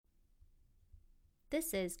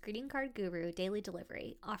This is Greeting Card Guru Daily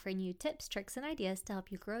Delivery, offering you tips, tricks, and ideas to help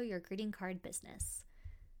you grow your greeting card business.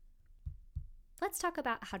 Let's talk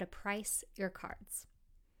about how to price your cards.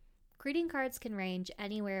 Greeting cards can range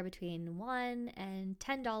anywhere between $1 and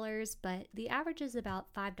 $10, but the average is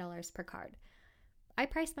about $5 per card. I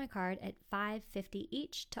price my card at $5.50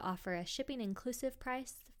 each to offer a shipping inclusive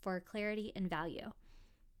price for clarity and value.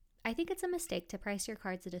 I think it's a mistake to price your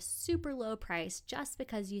cards at a super low price just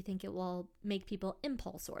because you think it will make people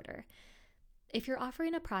impulse order. If you're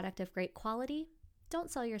offering a product of great quality,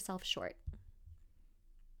 don't sell yourself short.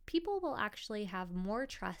 People will actually have more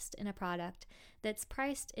trust in a product that's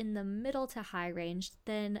priced in the middle to high range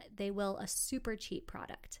than they will a super cheap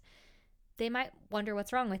product. They might wonder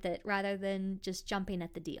what's wrong with it rather than just jumping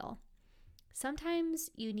at the deal.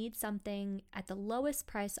 Sometimes you need something at the lowest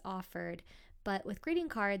price offered, but with greeting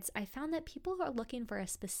cards, I found that people are looking for a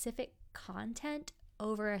specific content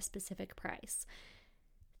over a specific price.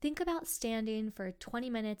 Think about standing for 20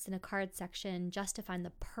 minutes in a card section just to find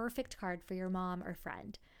the perfect card for your mom or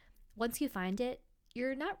friend. Once you find it,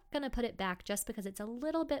 you're not going to put it back just because it's a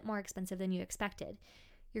little bit more expensive than you expected.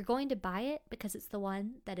 You're going to buy it because it's the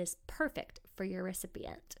one that is perfect for your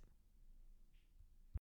recipient.